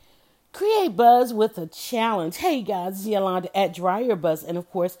Create buzz with a challenge. Hey guys, it's Yolanda at DryerBuzz. And of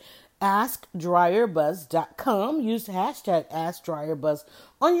course, AskDryerBuzz.com. Use the hashtag AskDryerBuzz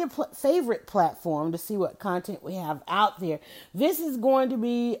on your favorite platform to see what content we have out there. This is going to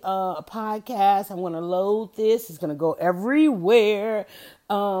be a podcast. I'm going to load this. It's going to go everywhere.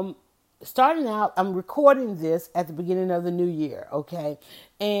 Starting out, I'm recording this at the beginning of the new year, okay?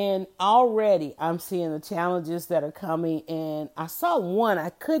 And already I'm seeing the challenges that are coming, and I saw one. I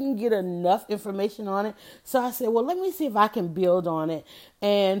couldn't get enough information on it, so I said, well, let me see if I can build on it.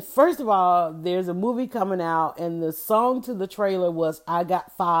 And first of all, there's a movie coming out, and the song to the trailer was I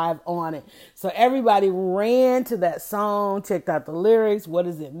Got 5 on it. So everybody ran to that song, checked out the lyrics. What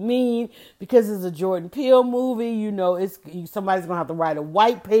does it mean? Because it's a Jordan Peele movie, you know, somebody's going to have to write a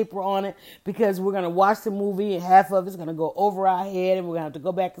white paper on it, because we're going to watch the movie and half of it's going to go over our head and we're going to have to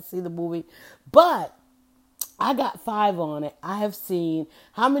go back and see the movie. But I Got 5 on it. I have seen,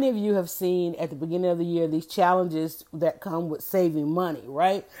 how many of you have seen at the beginning of the year these challenges that come with saving money,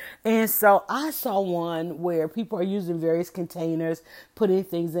 right? And so I saw one where people are using various containers, putting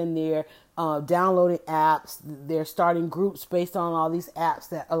things in there, downloading apps. They're starting groups based on all these apps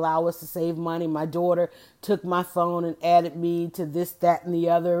that allow us to save money. My daughter took my phone and added me to this, that, and the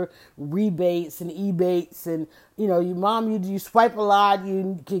other rebates and ebates. And, you know, you swipe a lot,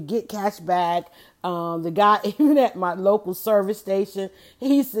 you could get cash back. The guy, even at my local service station,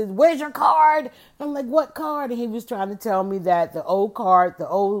 he said, where's your card? I'm like, what card? And he was trying to tell me that the old card, the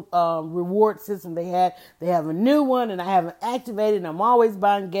old reward system they have a new one, and I haven't activated, and I'm always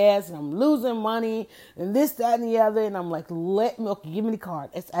buying gas, and I'm losing money, and this, that, and the other. And I'm like, give me the card.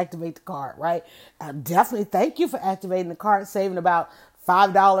 Let's activate the card, right? Definitely thank you for activating the card, saving about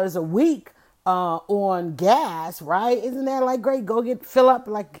 $5 a week on gas, right? Isn't that like great? Go fill up,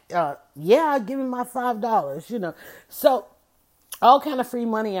 like, yeah, give me my $5, you know. So all kind of free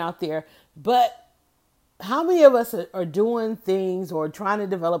money out there. But how many of us are doing things or trying to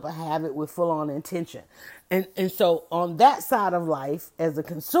develop a habit with full on intention? And so on that side of life, as a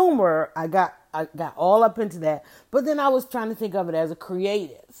consumer, I got all up into that. But then I was trying to think of it as a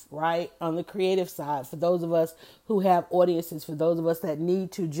creative, right? On the creative side, for those of us who have audiences, for those of us that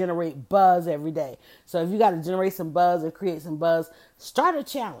need to generate buzz every day. So if you got to generate some buzz and create some buzz, start a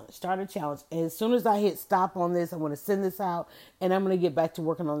challenge. And as soon as I hit stop on this, I'm going to send this out, and I'm going to get back to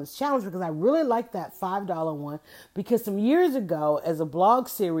working on this challenge, because I really like that $5 one. Because some years ago, as a blog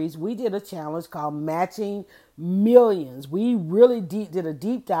series, we did a challenge called Matching Millions. We really did a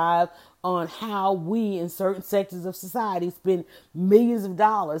deep dive on how we in certain sectors of society spend millions of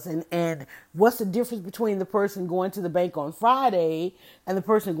dollars, and what's the difference between the person going to the bank on Friday and the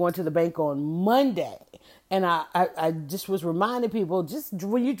person going to the bank on Monday. And I just was reminding people, just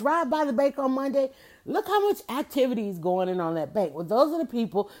when you drive by the bank on Monday, look how much activity is going on that bank. Well, those are the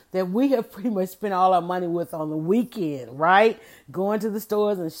people that we have pretty much spent all our money with on the weekend, right? Going to the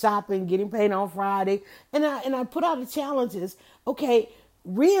stores and shopping, getting paid on Friday. And I put out the challenges. Okay,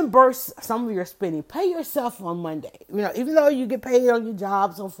 reimburse some of your spending. Pay yourself on Monday. You know, even though you get paid on your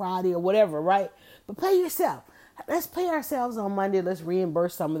jobs on Friday or whatever, right? But pay yourself. Let's pay ourselves on Monday. Let's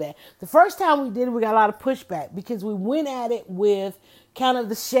reimburse some of that. The first time we did it, we got a lot of pushback, because we went at it with kind of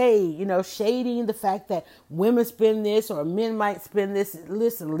the shade, you know, shading the fact that women spend this or men might spend this.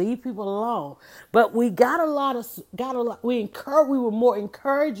 Listen, leave people alone. But we got a lot. We were more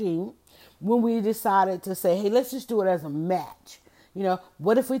encouraging when we decided to say, hey, let's just do it as a match. You know,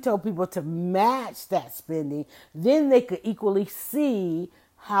 what if we told people to match that spending? Then they could equally see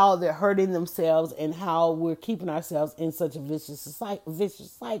how they're hurting themselves and how we're keeping ourselves in such a vicious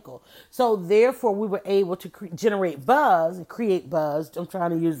cycle. So therefore, we were able to generate buzz and create buzz. I'm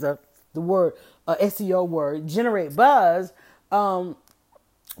trying to use the word, SEO word, generate buzz,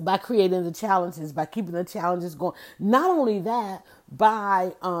 by creating the challenges, by keeping the challenges going. Not only that,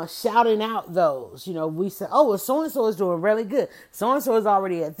 by shouting out those, you know, we said, oh, well, so-and-so is doing really good. So-and-so is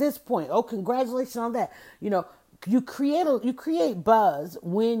already at this point. Oh, congratulations on that. You know, you create buzz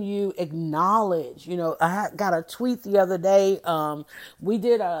when you acknowledge. You know, I got a tweet the other day. We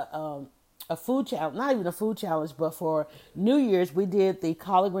did a food challenge, not even a food challenge, but for New Year's, we did the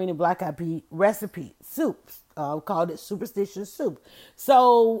collard green and black eyed pea recipe soups. Called it Superstition Soup.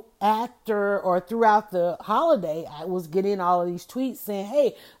 So after or throughout the holiday, I was getting all of these tweets saying,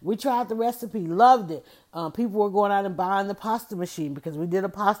 hey, we tried the recipe, loved it. People were going out and buying the pasta machine because we did a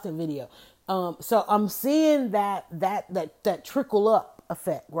pasta video. So I'm seeing that trickle up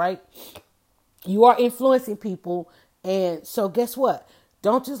effect, right? You are influencing people. And so guess what?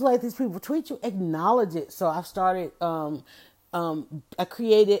 Don't just let these people tweet you, acknowledge it. So I've started, I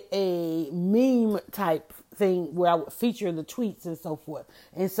created a meme type thing where I would feature the tweets and so forth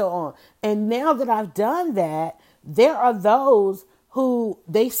and so on. And now that I've done that, there are those who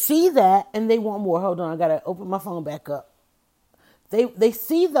they see that and they want more. Hold on, I gotta open my phone back up. They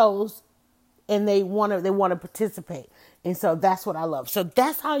see those and they want to participate. And so that's what I love. So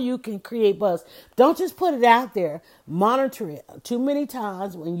that's how you can create buzz. Don't just put it out there. Monitor it. Too many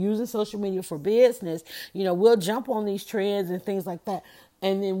times when using social media for business, we'll jump on these trends and things like that,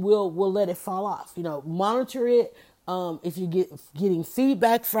 and then we'll let it fall off. Monitor it. If you getting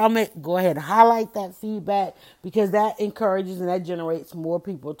feedback from it, go ahead and highlight that feedback, because that encourages and that generates more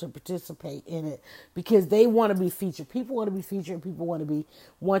people to participate in it, because they want to be featured. People want to be featured. People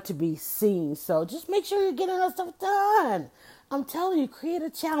want to be seen. So just make sure you're getting that stuff done. I'm telling you, create a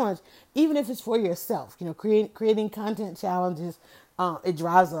challenge, even if it's for yourself. Creating content challenges. It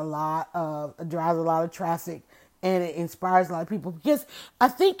drives a lot of traffic, and it inspires a lot of people, because I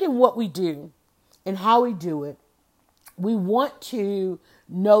think in what we do and how we do it, we want to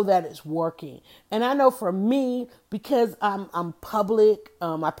know that it's working. And I know for me, because I'm public,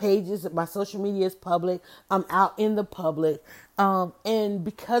 my pages, my social media is public, I'm out in the public, and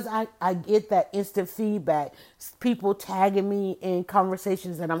because I get that instant feedback, people tagging me in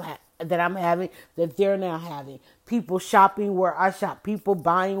conversations that I'm having, that they're now having. People shopping where I shop, people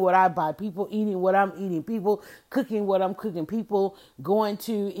buying what I buy, people eating what I'm eating, people cooking what I'm cooking, people going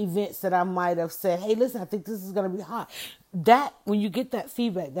to events that I might have said, hey, listen, I think this is going to be hot. That, when you get that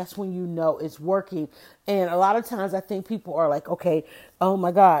feedback, that's when you know it's working. And a lot of times I think people are like, okay, oh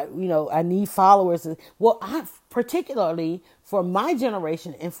my God, I need followers. Well, particularly for my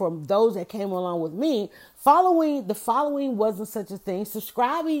generation and for those that came along with me, the following wasn't such a thing.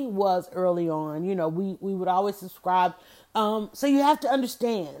 Subscribing was early on. We would always subscribe. So you have to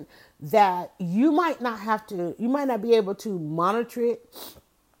understand that you might not be able to monitor it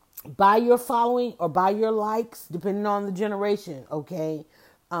by your following or by your likes, depending on the generation. Okay.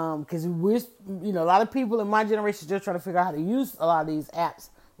 Because a lot of people in my generation still trying to figure out how to use a lot of these apps,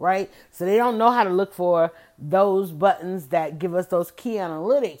 right? So they don't know how to look for those buttons that give us those key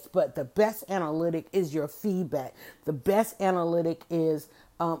analytics. But the best analytic is your feedback. The best analytic is,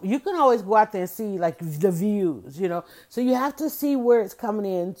 you can always go out there and see like the views, So you have to see where it's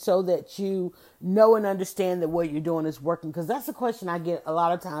coming in so that you know and understand that what you're doing is working. Because that's the question I get a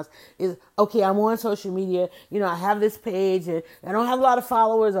lot of times is, okay, I'm on social media, I have this page and I don't have a lot of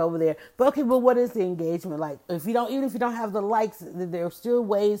followers over there. But okay, but what is the engagement like? Even if you don't have the likes, there are still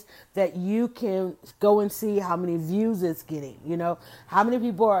ways that you can go and see how many views it's getting, how many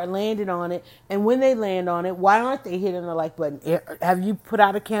people are landing on it. And when they land on it, why aren't they hitting the like button? Have you put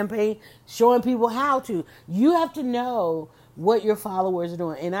out a campaign showing people how to? You have to know what your followers are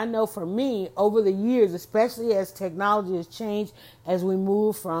doing. And I know for me, over the years, especially as technology has changed, as we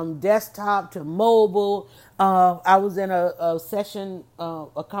move from desktop to mobile, I was in a session,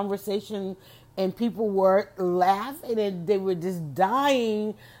 a conversation, and people were laughing and they were just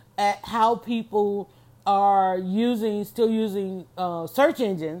dying at how people are still using search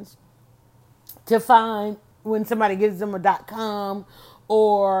engines to find when somebody gives them a .com,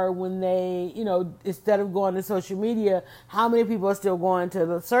 or when they, instead of going to social media, how many people are still going to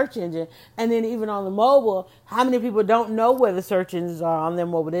the search engine? And then even on the mobile, how many people don't know where the search engines are on their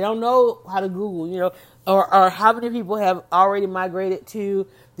mobile? They don't know how to Google, or how many people have already migrated to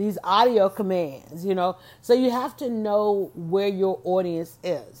these audio commands, So you have to know where your audience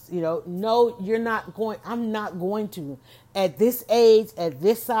is, No, I'm not going to, at this age, at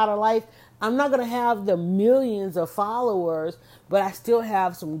this side of life, I'm not going to have the millions of followers, but I still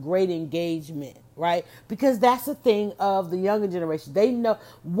have some great engagement, right? Because that's the thing of the younger generation. They know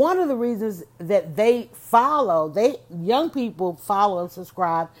one of the reasons that young people follow and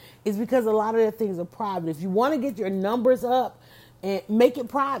subscribe is because a lot of their things are private. If you want to get your numbers up, and make it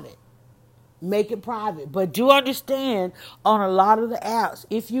private. Make it private. But do understand, on a lot of the apps,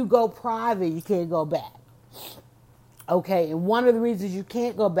 if you go private, you can't go back. Okay, and one of the reasons you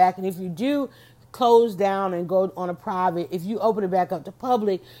can't go back, and if you do close down and go on a private, if you open it back up to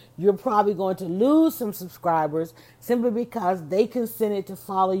public, you're probably going to lose some subscribers simply because they consented to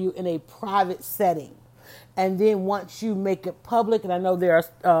follow you in a private setting. And then once you make it public, and I know there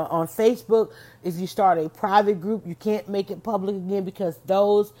are on Facebook, if you start a private group, you can't make it public again because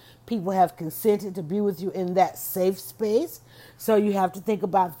those people have consented to be with you in that safe space. So you have to think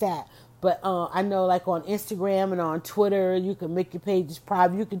about that. But I know, like on Instagram and on Twitter, you can make your pages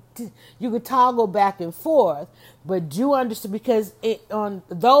private. You can toggle back and forth. But do understand, because on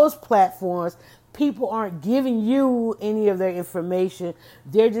those platforms, people aren't giving you any of their information.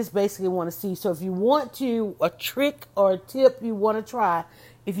 They're just basically want to see. So if you want to, a trick or a tip you want to try,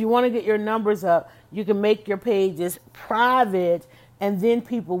 if you want to get your numbers up, you can make your pages private, and then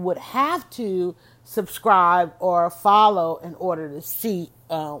people would have to subscribe or follow in order to see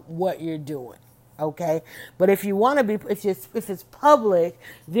what you're doing. Okay, but if you want to be, if it's public,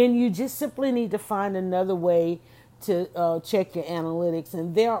 then you just simply need to find another way to check your analytics.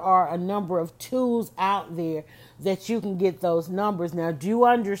 And there are a number of tools out there that you can get those numbers. Now, do you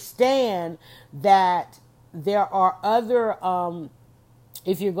understand that there are other,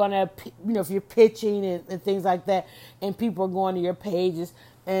 if you're going to, if you're pitching and things like that, and people are going to your pages,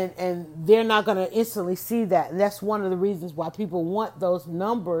 and they're not going to instantly see that. And that's one of the reasons why people want those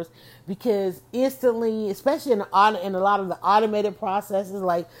numbers, because instantly, especially in a lot of the automated processes,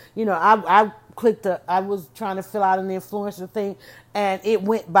 like, I clicked, I was trying to fill out an influencer thing, and it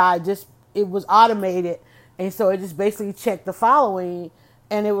went by it was automated. And so it just basically checked the following,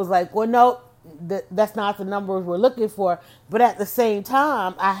 and it was like, well, no, that's not the numbers we're looking for. But at the same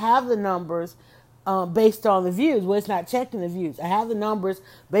time, I have the numbers based on the views. Well, it's not checking the views. I have the numbers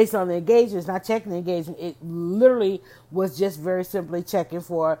based on the engagement. It's not checking the engagement. It literally was just very simply checking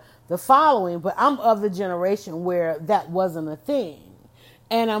for the following. But I'm of the generation where that wasn't a thing.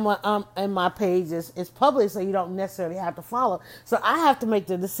 And and my page is public, so you don't necessarily have to follow. So I have to make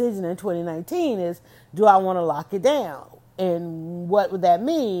the decision in 2019 is, do I want to lock it down? And what would that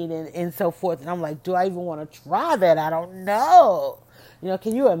mean? And so forth. And I'm like, do I even want to try that? I don't know.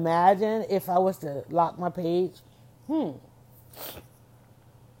 Can you imagine if I was to lock my page? I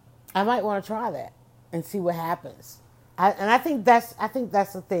might want to try that and see what happens. I think that's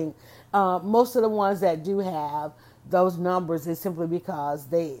the thing. Most of the ones that do have those numbers is simply because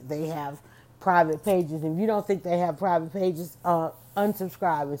they have private pages. If you don't think they have private pages,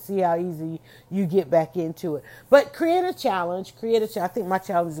 unsubscribe and see how easy you get back into it. But create a challenge. I think my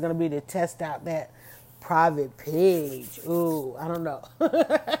challenge is going to be to test out that private page. Ooh, I don't know.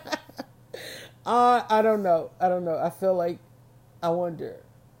 I don't know. I feel like, I wonder.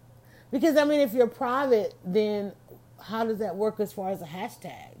 Because, if you're private, then how does that work as far as the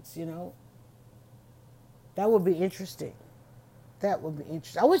hashtags, That would be interesting. I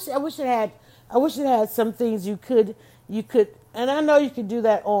wish it had some things you could, and I know you could do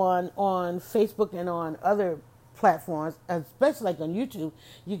that on Facebook and on other platforms, especially like on YouTube.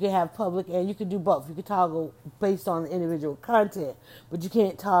 You can have public, and you can do both. You can toggle based on individual content, but you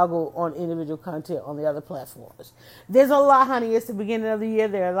can't toggle on individual content on the other platforms. There's a lot, honey. It's the beginning of the year.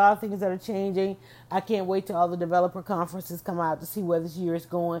 There are a lot of things that are changing. I can't wait till all the developer conferences come out to see where this year is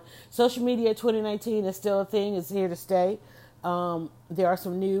going. Social media 2019 is still a thing. It's here to stay. There are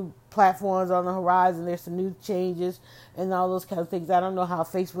some new platforms on the horizon. There's some new changes and all those kind of things. I don't know how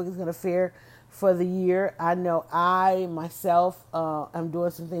Facebook is going to fare for the year. I know I myself am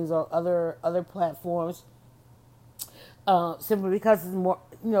doing some things on other platforms simply because it's more,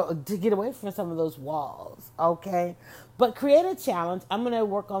 to get away from some of those walls. Okay, but create a challenge. I'm going to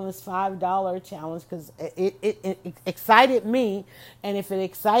work on this $5 challenge because it excited me, and if it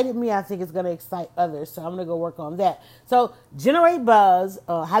excited me, I think it's going to excite others. So I'm going to go work on that. So generate buzz.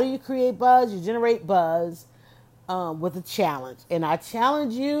 How do you create buzz? You generate buzz with a challenge. And I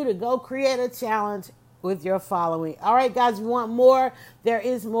challenge you to go create a challenge with your following. All right, guys, if you want more, there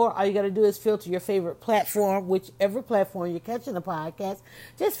is more. All you got to do is filter your favorite platform, whichever platform you're catching the podcast.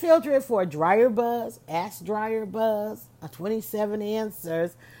 Just filter it for Dryer Buzz, Ask Dryer Buzz, 27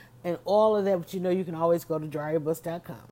 answers, and all of that. But you can always go to dryerbuzz.com.